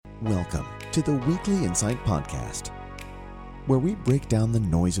Welcome to the Weekly Insight Podcast, where we break down the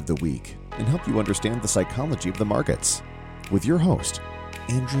noise of the week and help you understand the psychology of the markets with your host,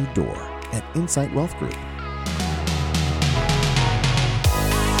 Andrew Dorr at Insight Wealth Group.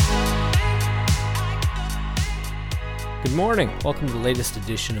 Good morning. Welcome to the latest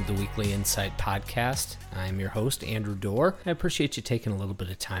edition of the Weekly Insight Podcast. I'm your host, Andrew Dorr. I appreciate you taking a little bit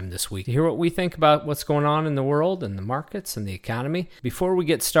of time this week to hear what we think about what's going on in the world and the markets and the economy. Before we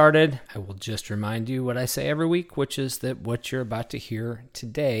get started, I will just remind you what I say every week, which is that what you're about to hear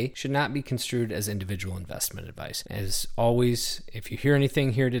today should not be construed as individual investment advice. As always, if you hear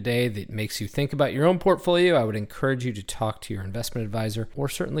anything here today that makes you think about your own portfolio, I would encourage you to talk to your investment advisor or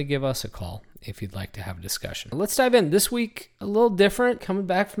certainly give us a call if you'd like to have a discussion. Let's dive in. This week, a little different, coming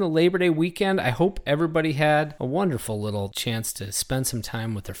back from the Labor Day weekend. I hope everybody had a wonderful little chance to spend some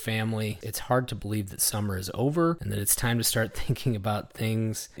time with their family. It's hard to believe that summer is over and that it's time to start thinking about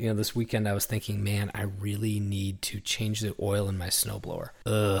things. This weekend I was thinking, man, I really need to change the oil in my snowblower.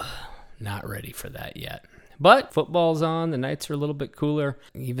 Not ready for that yet. But football's on. The nights are a little bit cooler.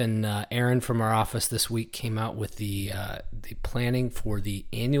 Even Aaron from our office this week came out with the planning for the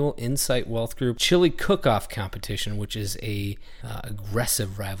annual Insight Wealth Group Chili Cook-Off competition, which is a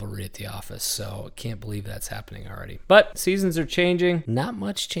aggressive rivalry at the office. So I can't believe that's happening already. But seasons are changing. Not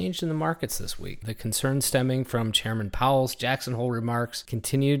much changed in the markets this week. The concerns stemming from Chairman Powell's Jackson Hole remarks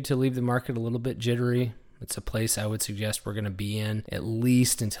continued to leave the market a little bit jittery. It's a place I would suggest we're going to be in at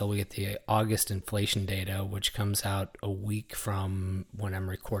least until we get the August inflation data, which comes out a week from when I'm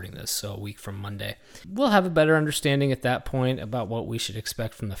recording this, so a week from Monday. We'll have a better understanding at that point about what we should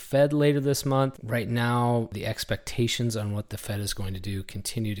expect from the Fed later this month. Right now, the expectations on what the Fed is going to do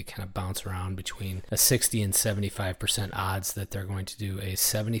continue to kind of bounce around between a 60 and 75% odds that they're going to do a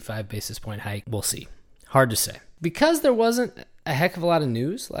 75 basis point hike. We'll see. Hard to say. Because there wasn't a heck of a lot of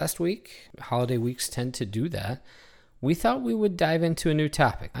news last week, holiday weeks tend to do that, we thought we would dive into a new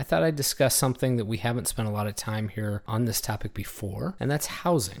topic. I thought I'd discuss something that we haven't spent a lot of time here on this topic before, and that's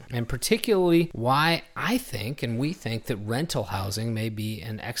housing. And particularly why I think and we think that rental housing may be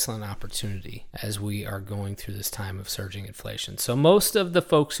an excellent opportunity as we are going through this time of surging inflation. So most of the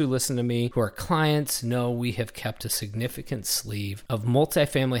folks who listen to me, who are clients, know we have kept a significant sleeve of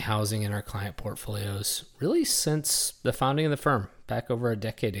multifamily housing in our client portfolios really since the founding of the firm, back over a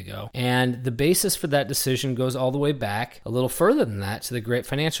decade ago. And the basis for that decision goes all the way back a little further than that to the great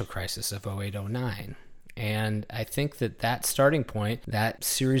financial crisis of 08-09. And I think that starting point, that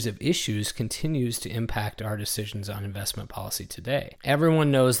series of issues continues to impact our decisions on investment policy today.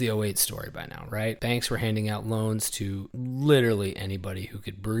 Everyone knows the 08 story by now, right? Banks were handing out loans to literally anybody who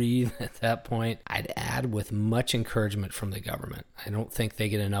could breathe at that point. I'd add with much encouragement from the government. I don't think they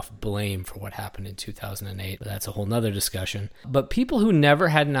get enough blame for what happened in 2008, but that's a whole nother discussion. But people who never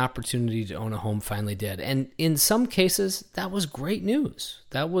had an opportunity to own a home finally did. And in some cases, that was great news.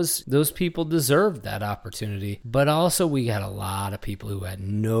 Those people deserved that opportunity, but also we got a lot of people who had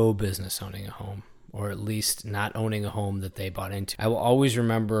no business owning a home, or at least not owning a home that they bought into. I will always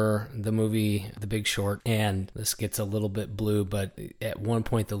remember the movie The Big Short, and this gets a little bit blue, but at one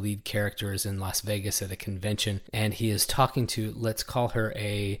point the lead character is in Las Vegas at a convention, and he is talking to, let's call her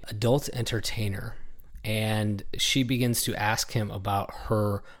a adult entertainer. And she begins to ask him about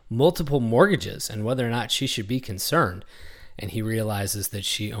her multiple mortgages and whether or not she should be concerned. And he realizes that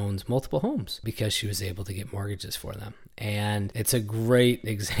she owns multiple homes because she was able to get mortgages for them. And it's a great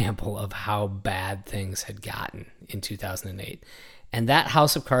example of how bad things had gotten in 2008. And that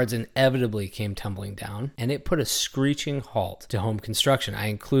house of cards inevitably came tumbling down, and it put a screeching halt to home construction. I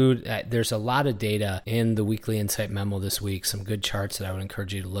include, there's a lot of data in the Weekly Insight memo this week, some good charts that I would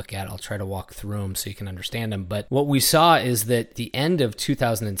encourage you to look at. I'll try to walk through them so you can understand them. But what we saw is that the end of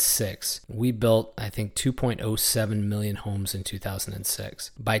 2006, we built, I think, 2.07 million homes in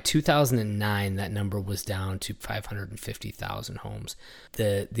 2006. By 2009, that number was down to 550,000 homes.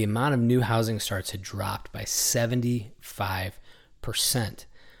 The amount of new housing starts had dropped by 75%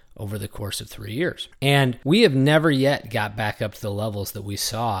 over the course of 3 years. And we have never yet got back up to the levels that we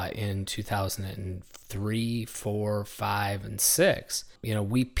saw in 2003, 4, 5, and 6.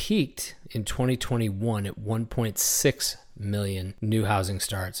 We peaked in 2021 at 1.6 million new housing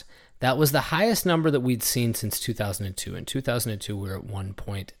starts. That was the highest number that we'd seen since 2002. In 2002, we were at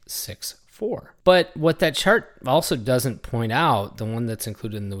 1.64. But what that chart also doesn't point out, the one that's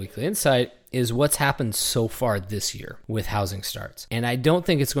included in the Weekly Insight, is what's happened so far this year with housing starts. And I don't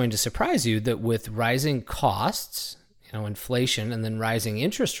think it's going to surprise you that with rising costs, inflation and then rising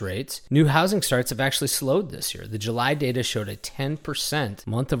interest rates, new housing starts have actually slowed this year. The July data showed a 10%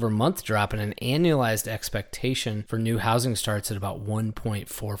 month-over-month drop in an annualized expectation for new housing starts at about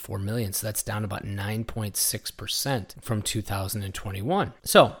 1.44 million. So that's down about 9.6% from 2021.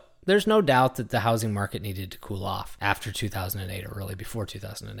 So there's no doubt that the housing market needed to cool off after 2008 or really before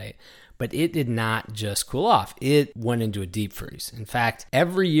 2008. But it did not just cool off. It went into a deep freeze. In fact,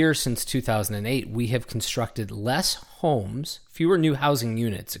 every year since 2008, we have constructed fewer new housing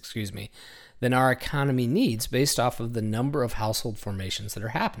units, than our economy needs based off of the number of household formations that are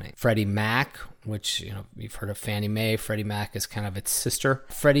happening. Freddie Mac, which, you've heard of Fannie Mae. Freddie Mac is kind of its sister.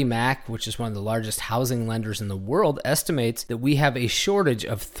 Freddie Mac, which is one of the largest housing lenders in the world, estimates that we have a shortage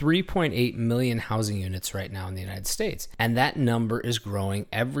of 3.8 million housing units right now in the United States. And that number is growing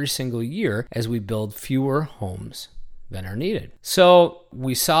every single year as we build fewer homes than are needed. So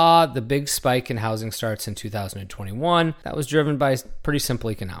we saw the big spike in housing starts in 2021. That was driven by pretty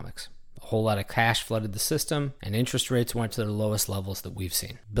simple economics. A whole lot of cash flooded the system, and interest rates went to their lowest levels that we've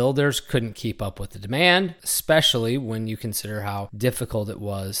seen. Builders couldn't keep up with the demand, especially when you consider how difficult it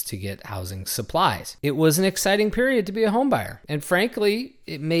was to get housing supplies. It was an exciting period to be a home buyer, and frankly,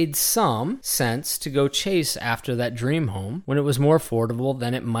 it made some sense to go chase after that dream home when it was more affordable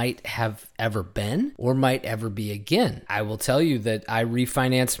than it might have ever been or might ever be again. I will tell you that I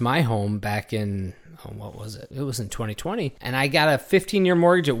refinanced my home back in what was it? It was in 2020. And I got a 15-year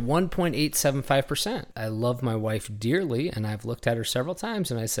mortgage at 1.875%. I love my wife dearly, and I've looked at her several times,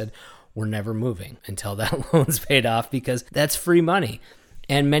 and I said, we're never moving until that loan's paid off because that's free money.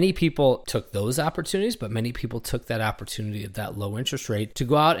 And many people took those opportunities, but many people took that opportunity of that low interest rate to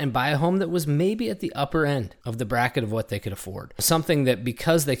go out and buy a home that was maybe at the upper end of the bracket of what they could afford. Something that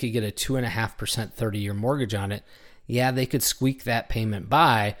because they could get a 2.5% 30-year mortgage on it, yeah, they could squeak that payment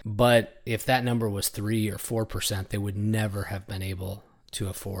by, but if that number was 3 or 4%, they would never have been able to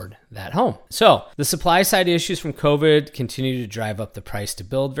afford that home. So the supply side issues from COVID continue to drive up the price to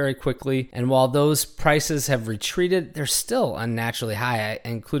build very quickly. And while those prices have retreated, they're still unnaturally high. I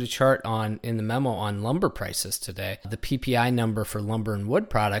include a chart in the memo on lumber prices today, the PPI number for lumber and wood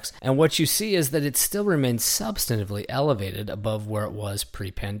products. And what you see is that it still remains substantively elevated above where it was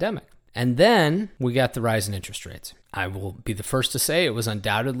pre-pandemic. And then we got the rise in interest rates. I will be the first to say it was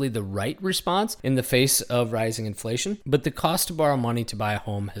undoubtedly the right response in the face of rising inflation, but the cost to borrow money to buy a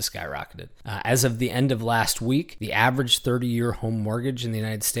home has skyrocketed. As of the end of last week, the average 30-year home mortgage in the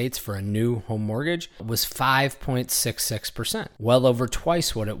United States for a new home mortgage was 5.66%, well over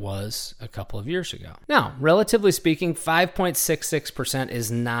twice what it was a couple of years ago. Now, relatively speaking, 5.66% is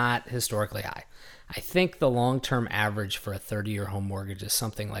not historically high. I think the long-term average for a 30-year home mortgage is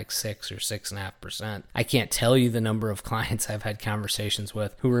something like 6 or 6.5%. I can't tell you the number of clients I've had conversations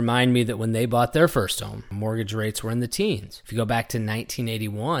with who remind me that when they bought their first home, mortgage rates were in the teens. If you go back to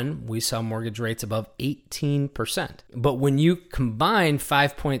 1981, we saw mortgage rates above 18%. But when you combine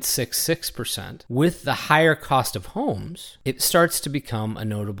 5.66% with the higher cost of homes, it starts to become a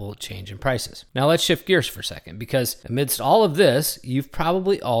notable change in prices. Now let's shift gears for a second, because amidst all of this, you've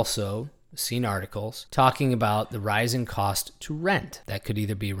probably also seen articles talking about the rising cost to rent. That could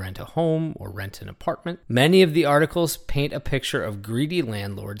either be rent a home or rent an apartment. Many of the articles paint a picture of greedy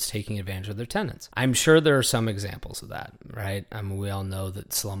landlords taking advantage of their tenants. I'm sure there are some examples of that, right? We all know that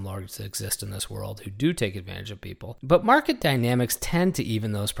slumlords exist in this world who do take advantage of people. But market dynamics tend to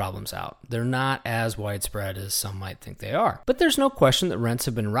even those problems out. They're not as widespread as some might think they are. But there's no question that rents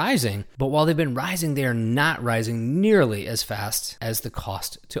have been rising. But while they've been rising, they are not rising nearly as fast as the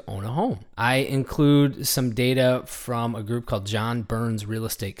cost to own a home. I include some data from a group called John Burns Real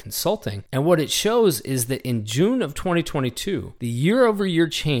Estate Consulting. And what it shows is that in June of 2022, the year-over-year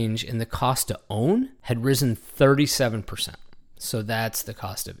change in the cost to own had risen 37%. So that's the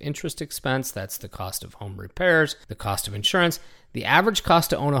cost of interest expense, that's the cost of home repairs, the cost of insurance. The average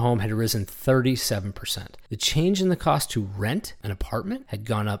cost to own a home had risen 37%. The change in the cost to rent an apartment had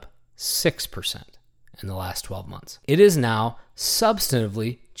gone up 6% in the last 12 months. It is now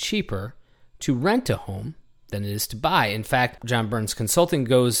substantively cheaper to rent a home than it is to buy. In fact, John Burns Consulting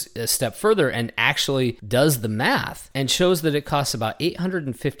goes a step further and actually does the math and shows that it costs about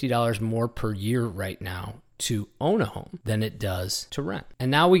 $850 more per year right now to own a home than it does to rent. And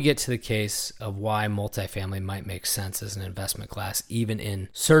now we get to the case of why multifamily might make sense as an investment class, even in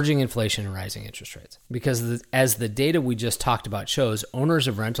surging inflation and rising interest rates. Because as the data we just talked about shows, owners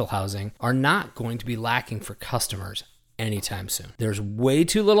of rental housing are not going to be lacking for customers anytime soon. There's way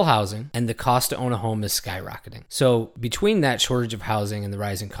too little housing, and the cost to own a home is skyrocketing. So between that shortage of housing and the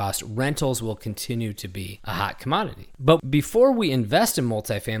rising cost, rentals will continue to be a hot commodity. But before we invest in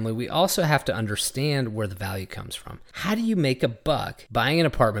multifamily, we also have to understand where the value comes from. How do you make a buck buying an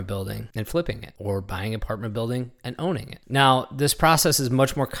apartment building and flipping it, or buying an apartment building and owning it? Now, this process is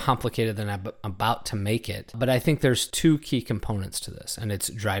much more complicated than I'm about to make it, but I think there's two key components to this, and it's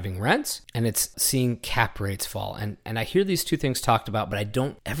driving rents and it's seeing cap rates fall. And I hear these two things talked about, but I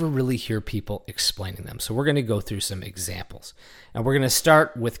don't ever really hear people explaining them. So we're going to go through some examples. And we're going to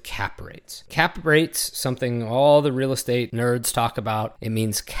start with cap rates. Cap rates, something all the real estate nerds talk about. It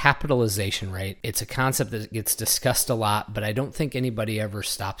means capitalization rate. It's a concept that gets discussed a lot, but I don't think anybody ever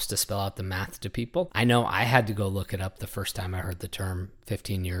stops to spell out the math to people. I know I had to go look it up the first time I heard the term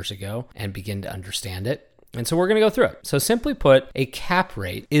 15 years ago and begin to understand it. And so we're going to go through it. So simply put, a cap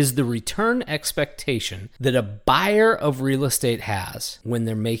rate is the return expectation that a buyer of real estate has when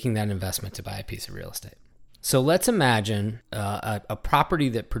they're making that investment to buy a piece of real estate. So let's imagine a property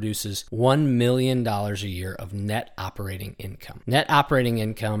that produces $1 million a year of net operating income. Net operating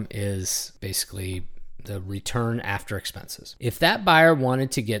income is basically the return after expenses. If that buyer wanted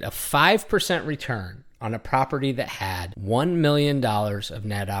to get a 5% return on a property that had $1 million of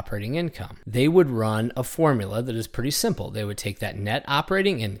net operating income, they would run a formula that is pretty simple. They would take that net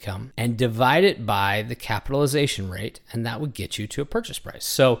operating income and divide it by the capitalization rate, and that would get you to a purchase price.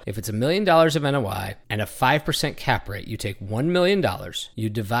 So if it's $1 million of NOI and a 5% cap rate, you take $1 million, you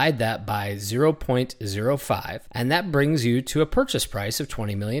divide that by 0.05, and that brings you to a purchase price of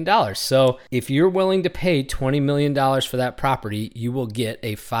 $20 million. So if you're willing to pay $20 million for that property, you will get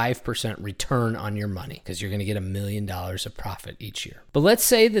a 5% return on your money, because you're going to get $1 million of profit each year. But let's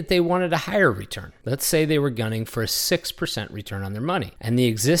say that they wanted a higher return. Let's say they were gunning for a 6% return on their money, and the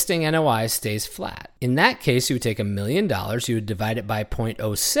existing NOI stays flat. In that case, you would take $1 million, you would divide it by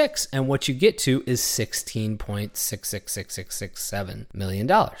 0.06, and what you get to is $16.666667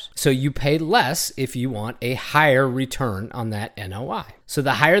 million. So you pay less if you want a higher return on that NOI. So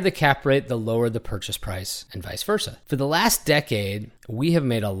the higher the cap rate, the lower the purchase price, and vice versa. For the last decade, we have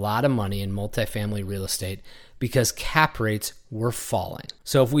made a lot of money in multifamily real estate because cap rates were falling.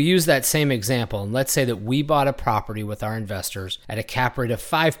 So if we use that same example, and let's say that we bought a property with our investors at a cap rate of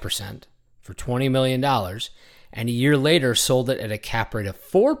 5% for $20 million, and a year later sold it at a cap rate of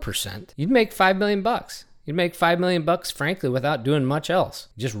 4%, you'd make $5 million. You'd make $5 million, frankly, without doing much else.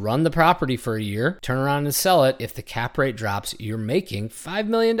 Just run the property for a year, turn around and sell it. If the cap rate drops, you're making $5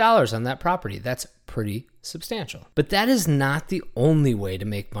 million on that property. That's pretty substantial. But that is not the only way to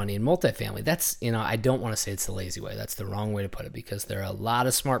make money in multifamily. That's, I don't want to say it's the lazy way. That's the wrong way to put it, because there are a lot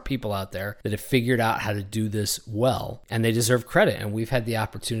of smart people out there that have figured out how to do this well, and they deserve credit. And we've had the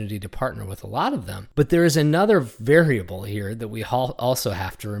opportunity to partner with a lot of them. But there is another variable here that we also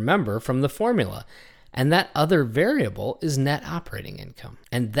have to remember from the formula. And that other variable is net operating income.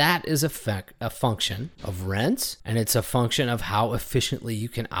 And that is a function of rents, and it's a function of how efficiently you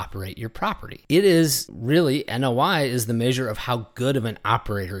can operate your property. It is really, NOI is the measure of how good of an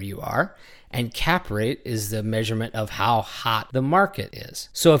operator you are, and cap rate is the measurement of how hot the market is.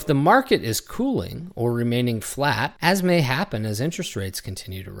 So if the market is cooling or remaining flat, as may happen as interest rates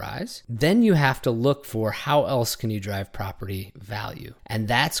continue to rise, then you have to look for how else can you drive property value. And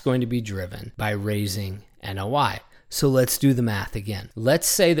that's going to be driven by raising NOI. So let's do the math again. Let's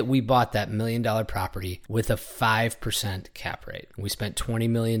say that we bought that $1 million property with a 5% cap rate. We spent $20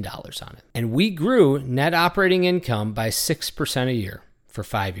 million on it. And we grew net operating income by 6% a year for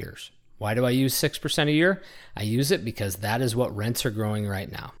 5 years. Why do I use 6% a year? I use it because that is what rents are growing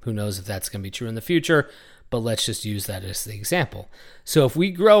right now. Who knows if that's going to be true in the future, but let's just use that as the example. So if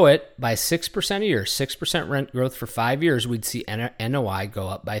we grow it by 6% a year, 6% rent growth for 5 years, we'd see NOI go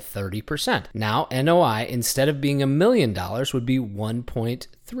up by 30%. Now, NOI, instead of being $1 million, would be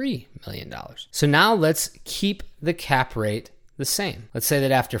 $1.3 million. So now let's keep the cap rate the same. Let's say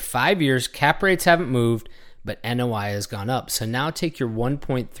that after 5 years, cap rates haven't moved, but NOI has gone up. So now take your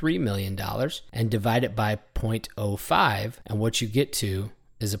 $1.3 million and divide it by 0.05, and what you get to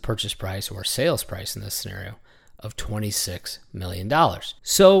is a purchase price, or sales price in this scenario, of $26 million.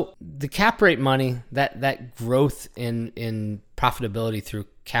 So the cap rate money, that growth in profitability through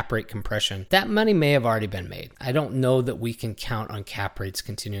cap rate compression, that money may have already been made. I don't know that we can count on cap rates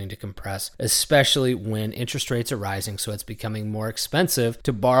continuing to compress, especially when interest rates are rising, so it's becoming more expensive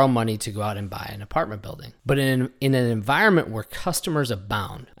to borrow money to go out and buy an apartment building. But in an environment where customers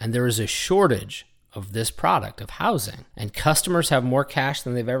abound and there is a shortage of this product of housing, and customers have more cash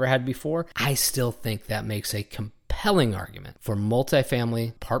than they've ever had before, I still think that makes a compelling compelling argument for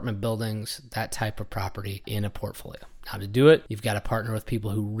multifamily apartment buildings, that type of property in a portfolio. How to do it? You've got to partner with people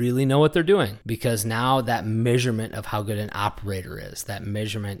who really know what they're doing, because now that measurement of how good an operator is, that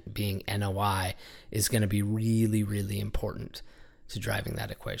measurement being NOI, is going to be really, really important to driving that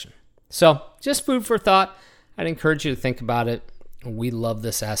equation. So just food for thought. I'd encourage you to think about it. We love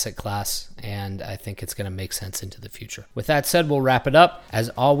this asset class, and I think it's going to make sense into the future. With that said, we'll wrap it up. As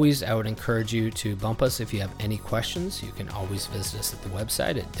always, I would encourage you to bump us if you have any questions. You can always visit us at the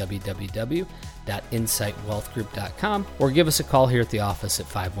website at www.insightwealthgroup.com or give us a call here at the office at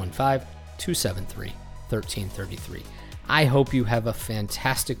 515-273-1333. I hope you have a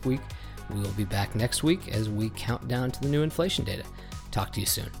fantastic week. We will be back next week as we count down to the new inflation data. Talk to you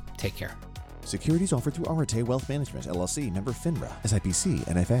soon. Take care. Securities offered through Arete Wealth Management, LLC, member FINRA, SIPC,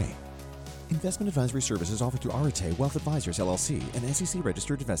 NFA. Investment advisory services offered through Arete Wealth Advisors, LLC, an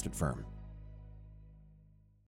SEC-registered investment firm.